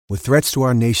With threats to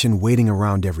our nation waiting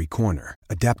around every corner,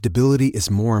 adaptability is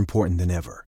more important than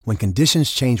ever. When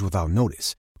conditions change without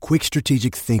notice, quick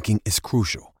strategic thinking is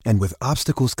crucial. And with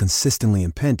obstacles consistently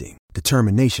impending,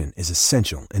 determination is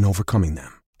essential in overcoming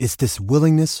them. It's this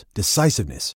willingness,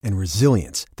 decisiveness, and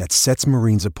resilience that sets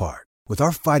Marines apart. With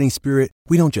our fighting spirit,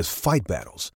 we don't just fight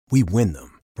battles, we win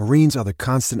them. Marines are the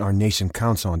constant our nation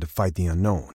counts on to fight the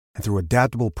unknown. And through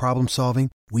adaptable problem solving,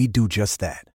 we do just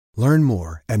that. Learn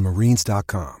more at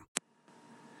marines.com.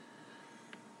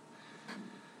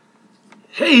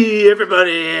 Hey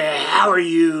everybody, how are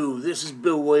you? This is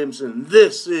Bill Williamson.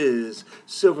 This is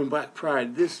Silver and Black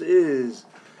Pride. This is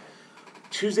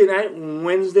Tuesday night,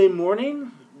 Wednesday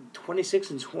morning,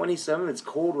 26 and 27. It's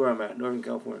cold where I'm at, Northern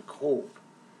California. Cold.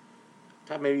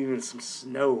 Thought maybe even some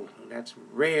snow. That's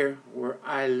rare where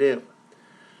I live.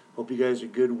 Hope you guys are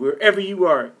good wherever you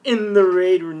are in the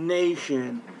Raider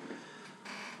Nation.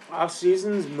 Off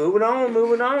season's moving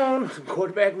on. Some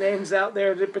quarterback names out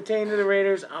there that pertain to the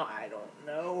Raiders. Oh, I don't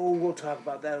know. We'll talk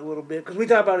about that a little bit because we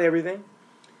talk about everything.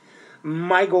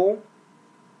 My goal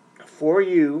for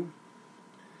you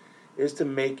is to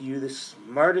make you the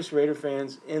smartest Raider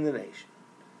fans in the nation.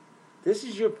 This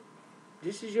is your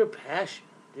passion.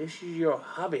 This is your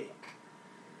hobby.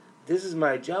 This is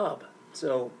my job.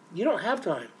 So you don't have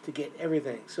time to get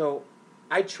everything. So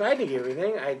I try to get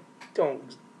everything. I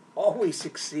don't always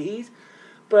succeed.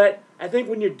 But I think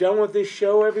when you're done with this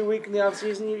show every week in the off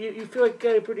season, you feel like you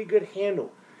got a pretty good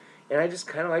handle. And I just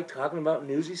kind of like talking about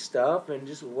newsy stuff and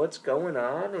just what's going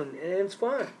on, and it's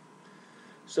fun.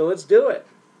 So let's do it.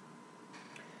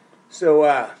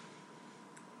 So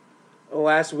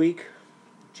last week,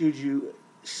 Juju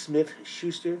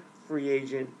Smith-Schuster, free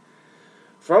agent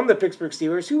from the Pittsburgh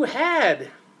Steelers, who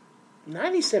had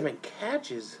 97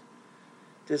 catches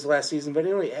this last season, but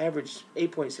he only averaged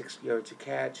 8.6 yards a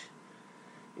catch.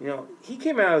 You know, he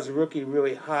came out as a rookie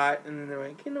really hot, and they're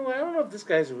like, you know what, I don't know if this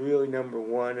guy's really number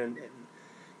one, and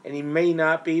he may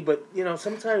not be, but, you know,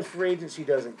 sometimes free agency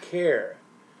doesn't care.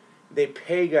 They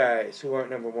pay guys who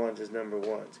aren't number ones as number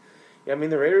ones. I mean,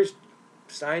 the Raiders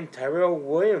signed Tyrell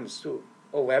Williams to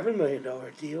an $11 million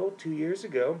deal 2 years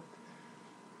ago.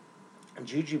 And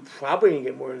Juju probably didn't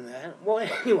get more than that. Well,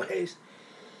 anyways,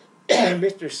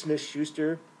 Mr.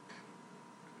 Smith-Schuster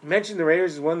mentioned the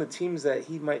Raiders as one of the teams that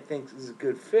he might think is a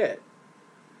good fit.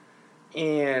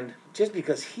 And just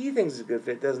because he thinks it's a good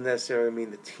fit doesn't necessarily mean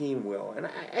the team will. And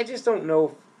I just don't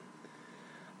know.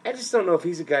 I just don't know if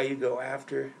he's a guy you go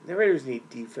after. The Raiders need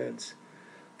defense.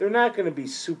 They're not going to be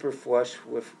super flush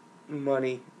with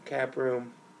money, cap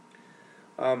room.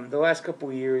 The last couple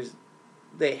of years,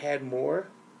 they had more.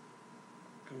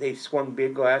 They swung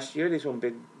big last year. They swung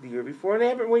big the year before, and they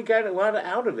haven't really got a lot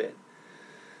out of it.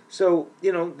 So,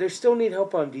 you know, they still need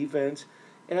help on defense.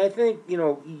 And I think, you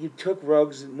know, you took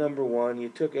Ruggs number 1, you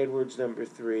took Edwards number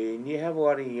 3, and you have a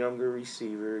lot of younger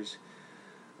receivers.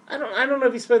 I don't know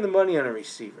if you spend the money on a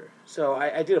receiver. So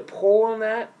I did a poll on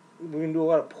that. We're going to do a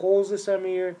lot of polls this time of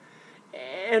year,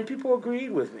 and people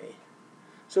agreed with me.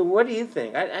 So what do you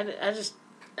think? I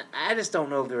just don't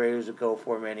know if the Raiders would go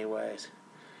for him anyways.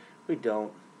 We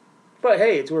don't. But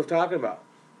hey, it's worth talking about.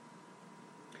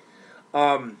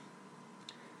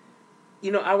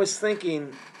 You know, I was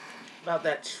thinking about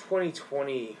that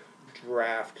 2020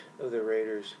 draft of the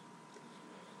Raiders.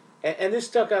 And this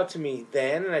stuck out to me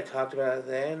then, and I talked about it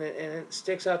then, and it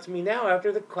sticks out to me now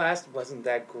after the class wasn't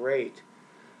that great.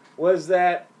 Was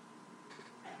that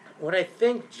what I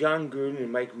think John Gruden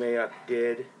and Mike Mayock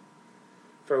did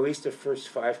for at least the first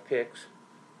 5 picks,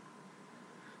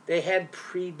 they had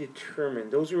predetermined.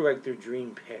 Those were like their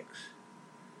dream picks.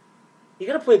 You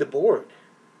got to play the board.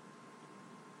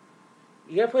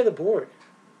 You got to play the board.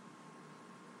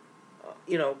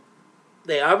 You know,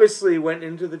 they obviously went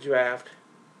into the draft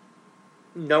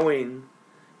knowing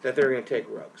that they were going to take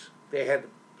Ruggs. They had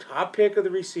the top pick of the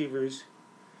receivers,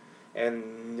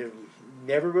 and there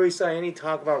never really saw any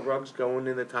talk about Ruggs going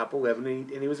in the top 11,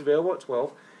 and he was available at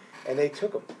 12, and they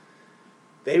took him.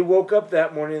 They woke up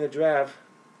that morning in the draft,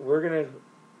 we're going to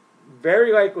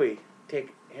very likely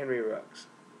take Henry Ruggs.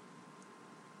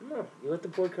 No, you let the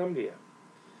board come to you.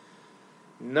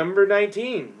 Number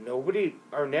 19,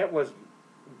 Arnett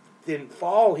didn't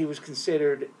fall. He was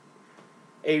considered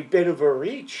a bit of a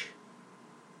reach.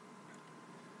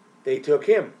 They took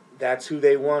him. That's who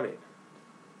they wanted.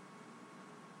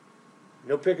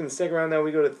 No pick in the second round. Now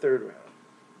we go to the third round.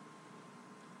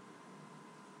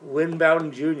 Lynn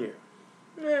Bowden Jr.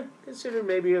 Considered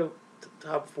maybe a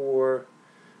top 4,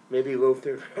 maybe low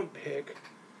third round pick.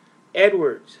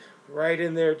 Edwards, right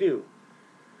in there too.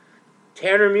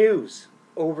 Tanner Muse,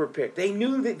 overpicked. They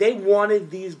knew that they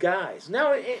wanted these guys.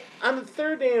 Now, on the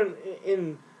third day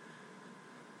in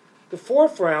the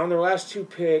fourth round, their last two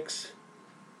picks,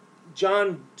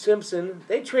 John Simpson,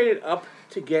 they traded up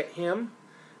to get him.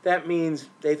 That means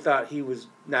they thought he was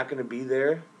not going to be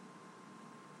there.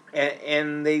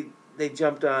 And they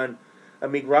jumped on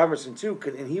Amik Robertson, too,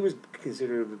 and he was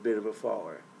considered a bit of a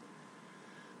faller.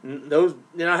 I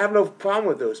have no problem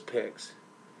with those picks.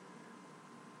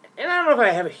 And I don't know if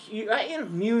I have a huge...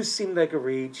 Muse seemed like a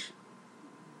reach.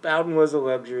 Bowden was a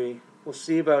luxury. We'll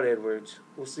see about Edwards.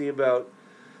 We'll see about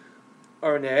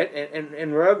Arnett.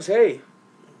 And Ruggs, hey,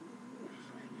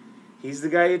 he's the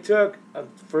guy you took.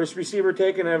 First receiver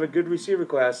taken. I have a good receiver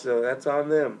class, so that's on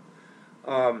them.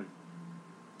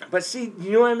 But see,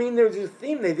 you know what I mean? There's a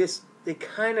theme. They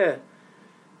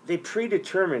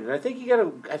predetermined. And I think you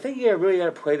really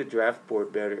gotta play the draft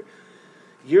board better.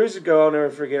 Years ago, I'll never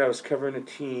forget, I was covering a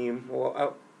team.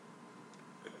 Well,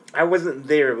 I wasn't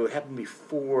there, but it happened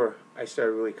before I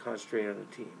started really concentrating on the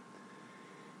team.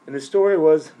 And the story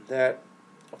was that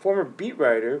a former beat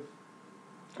writer,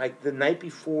 like the night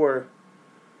before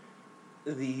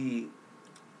the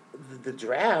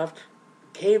draft,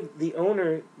 gave the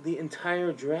owner the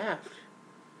entire draft.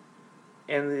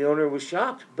 And the owner was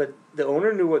shocked, but the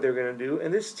owner knew what they were going to do.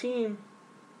 And this team,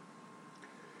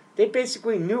 they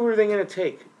basically knew who they were going to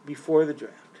take before the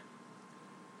draft.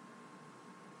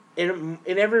 In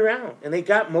every round. And they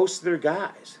got most of their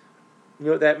guys. You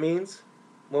know what that means?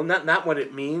 Well, not what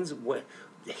it means. What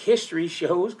the history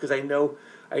shows, because I know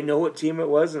what team it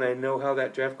was, and I know how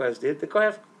that draft class did.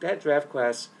 That draft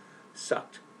class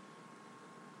sucked.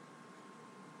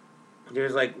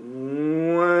 There's like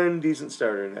one decent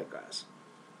starter in that class.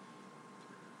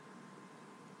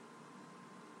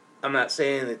 I'm not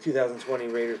saying the 2020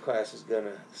 Raiders class is going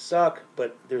to suck,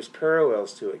 but there's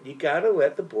parallels to it. You got to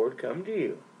let the board come to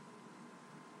you.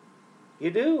 You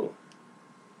do.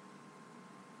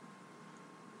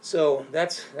 So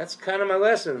that's kind of my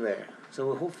lesson there.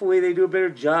 So hopefully they do a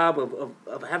better job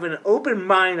of having an open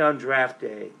mind on draft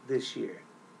day this year.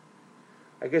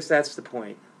 I guess that's the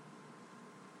point.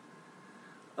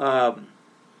 What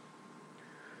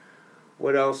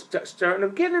else? Starting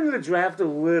to get into the draft a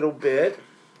little bit.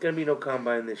 Going to be no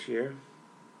combine this year.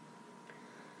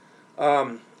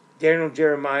 Daniel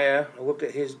Jeremiah, I looked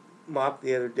at his mock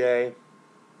the other day,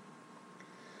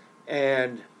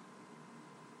 and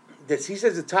he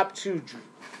says the top two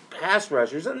pass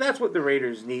rushers, and that's what the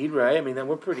Raiders need, right? I mean,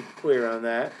 we're pretty clear on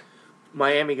that.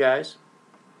 Miami guys,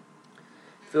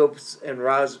 Phillips and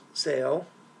Roz Sale.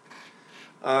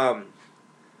 The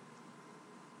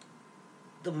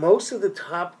most of the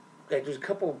top, like, there's a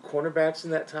couple of cornerbacks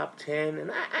in that top 10,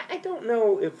 and I don't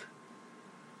know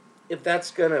if that's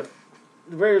gonna.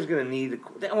 The Raiders gonna need.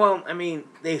 Well, I mean,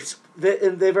 they've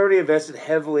already invested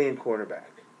heavily in cornerback,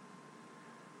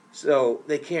 so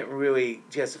they can't really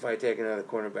justify taking another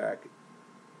cornerback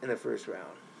in the first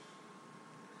round.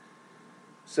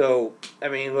 So, I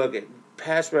mean, look at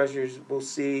pass rushers. We'll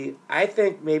see. I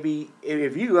think maybe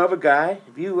if you love a guy,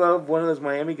 if you love one of those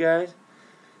Miami guys,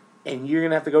 and you're going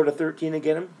to have to go to 13 to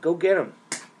get him, go get him.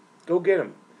 Go get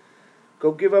him.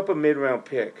 Go give up a mid-round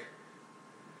pick.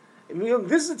 I mean,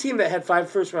 this is a team that had 5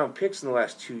 first-round picks in the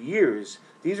last 2 years.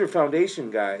 These are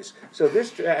foundation guys. So this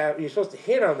draft, you're supposed to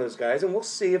hit on those guys, and we'll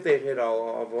see if they've hit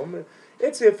all of them.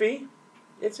 It's iffy.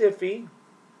 It's iffy.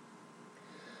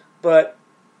 But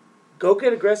go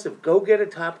get aggressive. Go get a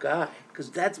top guy.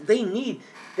 Because they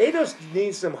just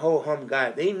need some ho-hum guy.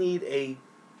 They need a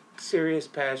serious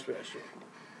pass rusher.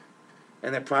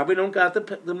 And they probably don't got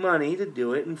the money to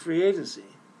do it in free agency.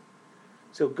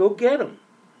 So go get them.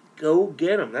 Go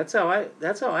get them. That's how I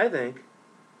think.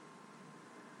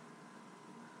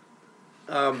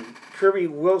 Kirby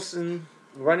Wilson,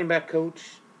 running back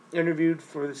coach, interviewed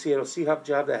for the Seattle Seahawks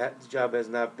job. The job has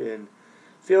not been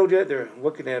filled yet. They're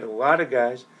looking at a lot of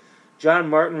guys.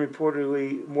 John Morton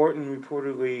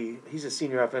reportedly, he's a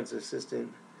senior offensive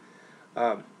assistant.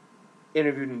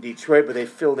 Interviewed in Detroit, but they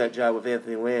filled that job with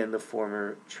Anthony Lynn, the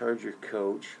former Charger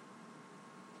coach.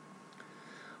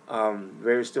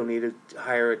 Raiders still need to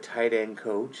hire a tight end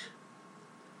coach.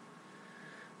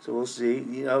 So we'll see.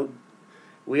 You know,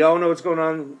 we all know what's going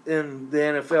on in the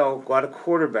NFL. A lot of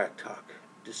quarterback talk.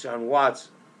 Deshaun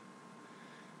Watson.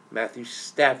 Matthew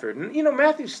Stafford. And, you know,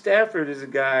 Matthew Stafford is a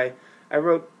guy I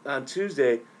wrote on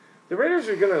Tuesday. The Raiders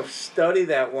are going to study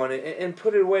that one and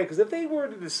put it away. Because if they were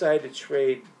to decide to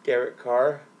trade Derek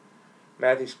Carr,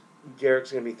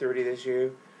 Derek's going to be 30 this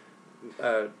year.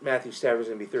 Matthew Stafford's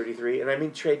going to be 33. And I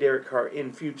mean trade Derek Carr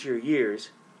in future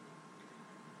years.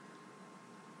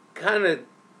 Kind of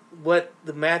what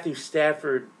the Matthew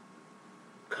Stafford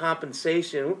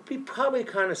compensation would be probably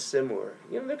kind of similar.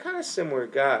 They're kind of similar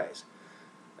guys.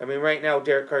 I mean, right now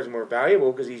Derek Carr's more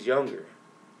valuable because he's younger.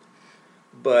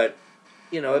 But,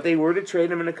 if they were to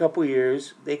trade him in a couple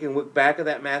years, they can look back at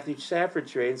that Matthew Stafford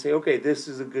trade and say, okay, this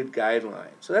is a good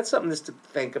guideline. So that's something just to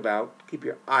think about. Keep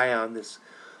your eye on this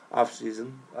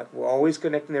offseason. Like, we're always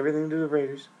connecting everything to the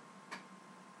Raiders.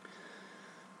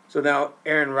 So now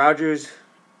Aaron Rodgers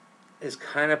is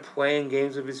kind of playing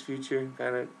games of his future.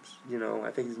 Kind of,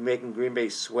 I think he's making Green Bay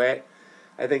sweat.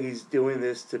 I think he's doing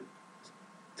this to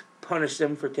punish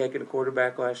them for taking a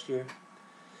quarterback last year.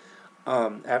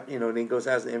 And he goes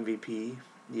out as the MVP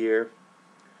year.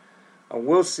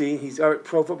 We'll see.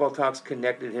 Pro Football Talks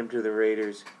connected him to the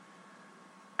Raiders.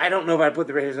 I don't know if I'd put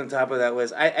the Raiders on top of that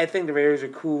list. I think the Raiders are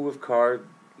cool with Carr.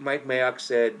 Mike Mayock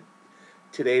said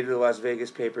today to the Las Vegas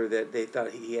paper that they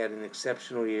thought he had an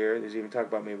exceptional year. There's even talk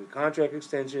about maybe contract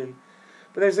extension.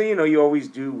 But there's you always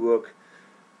do look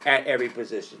at every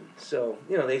position. So,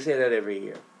 they say that every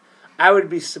year. I would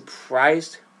be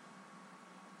surprised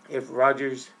if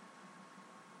Rodgers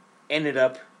ended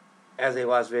up as a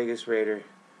Las Vegas Raider.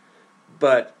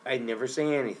 But I never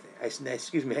say anything. I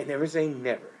never say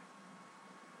never.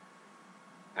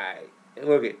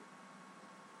 Look at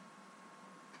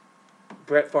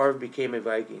Brett Favre became a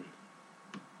Viking.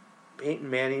 Peyton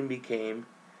Manning became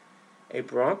a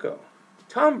Bronco.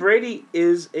 Tom Brady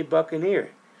is a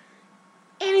Buccaneer.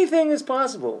 Anything is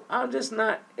possible. I'm just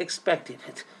not expecting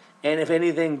it. And if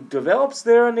anything develops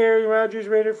there on the Aaron Rodgers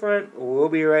Raider front, we'll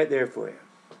be right there for you.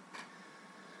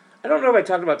 I don't know if I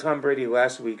talked about Tom Brady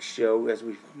last week's show, as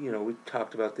we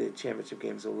talked about the championship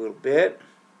games a little bit.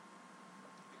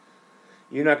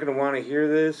 You're not going to want to hear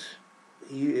this.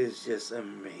 He is just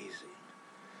amazing.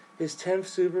 His 10th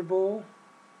Super Bowl,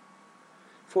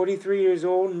 43 years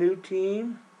old, new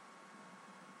team.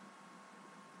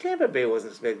 Tampa Bay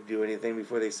wasn't expected to do anything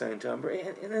before they signed Tom Brady.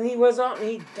 And then he goes out and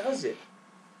he does it.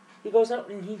 He goes out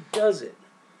and he does it.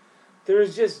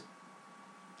 There's just,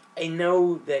 I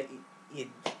know that you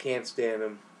can't stand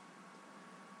him,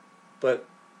 but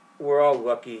we're all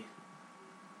lucky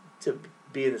to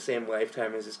be in the same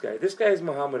lifetime as this guy. This guy is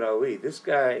Muhammad Ali. This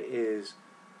guy is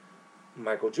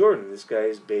Michael Jordan. This guy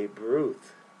is Babe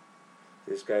Ruth.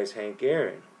 This guy is Hank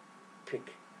Aaron.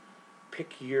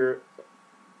 Pick your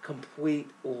complete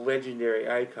legendary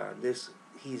icon.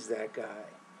 He's that guy.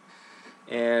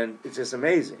 And it's just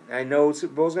amazing. I know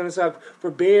Super Bowl's going to suck.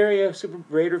 For Bay Area Super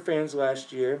Raider fans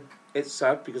last year, it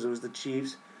sucked because it was the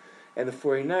Chiefs and the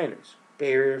 49ers.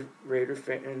 Bay Area Raider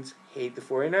fans hate the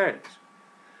 49ers.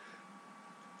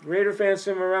 Raider fans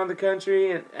from around the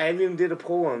country, and I even did a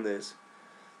poll on this.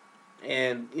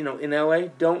 And, in LA,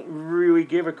 don't really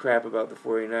give a crap about the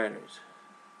 49ers.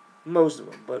 Most of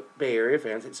them, but Bay Area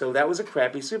fans. So that was a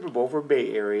crappy Super Bowl for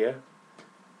Bay Area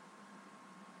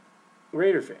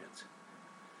Raider fans.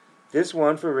 This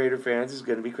one for Raider fans is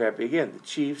going to be crappy again. The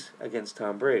Chiefs against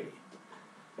Tom Brady.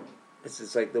 This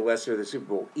is like the lesser of the Super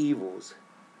Bowl evils.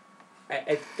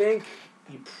 I think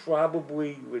you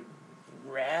probably would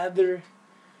rather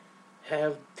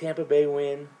have Tampa Bay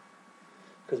win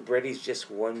because Brady's just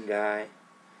one guy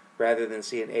rather than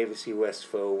see an AFC West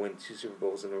foe win 2 Super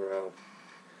Bowls in a row.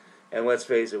 And let's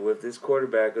face it, with this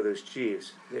quarterback of those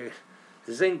Chiefs,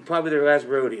 this ain't probably their last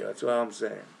rodeo. That's all I'm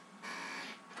saying.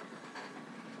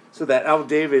 So that Al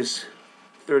Davis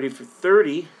 30 for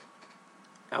 30,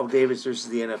 Al Davis versus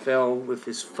the NFL with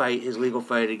his legal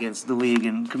fight against the league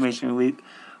and Commissioner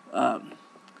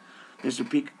Mr.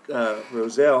 Pete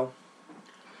Rozelle.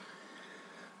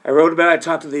 I wrote about it. I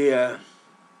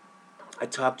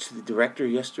talked to the director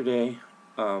yesterday.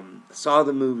 Saw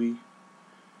the movie.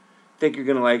 Think you're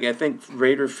gonna like it. I think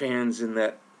Raider fans in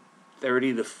that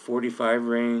 30 to 45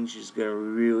 range is gonna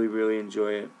really, really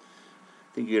enjoy it.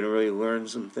 I think you're gonna really learn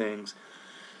some things.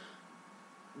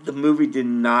 The movie did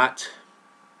not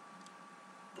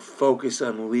focus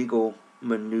on legal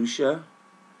minutia.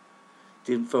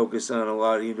 Didn't focus on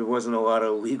there wasn't a lot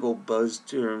of legal buzz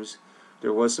terms.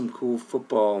 There was some cool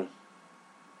football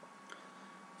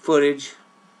footage.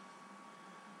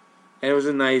 And it was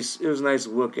a nice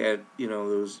look at,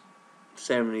 those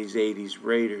 70s, 80s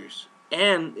Raiders.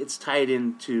 And it's tied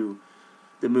into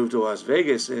the move to Las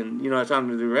Vegas. And, I talked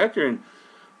to the director, and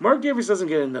Mark Davis doesn't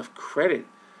get enough credit.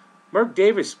 Mark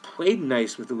Davis played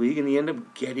nice with the league, and he ended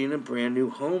up getting a brand new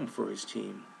home for his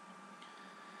team.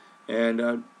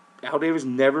 And Al Davis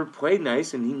never played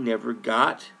nice, and he never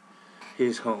got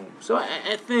his home. So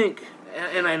I think,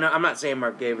 and I know I'm not saying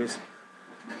Mark Davis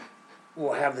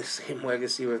will have the same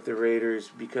legacy with the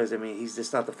Raiders because, he's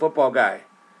just not the football guy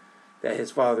that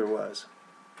his father was.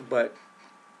 But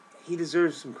he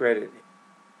deserves some credit.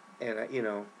 And,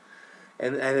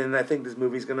 And then I think this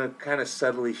movie's going to kind of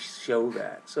subtly show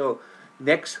that. So,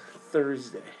 next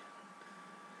Thursday,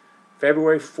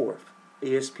 February 4th,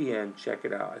 ESPN, check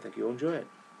it out. I think you'll enjoy it.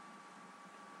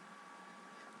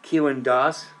 Keelan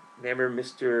Doss, remember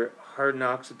Mr. Hard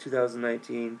Knocks of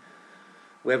 2019.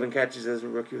 11 catches as a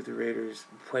rookie with the Raiders.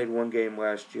 Played one game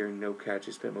last year, no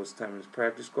catches. Spent most of the time in his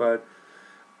practice squad.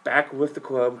 Back with the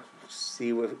club.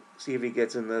 See if he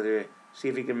gets another. See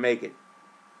if he can make it.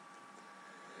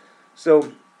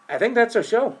 So I think that's our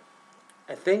show.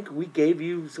 I think we gave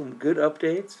you some good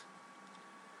updates.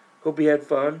 Hope you had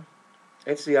fun.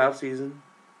 It's the off season.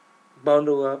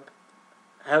 Bundle up.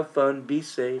 Have fun. Be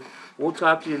safe. We'll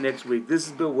talk to you next week. This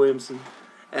is Bill Williamson.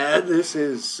 And this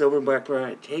is Silver and Black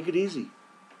Pride. Take it easy.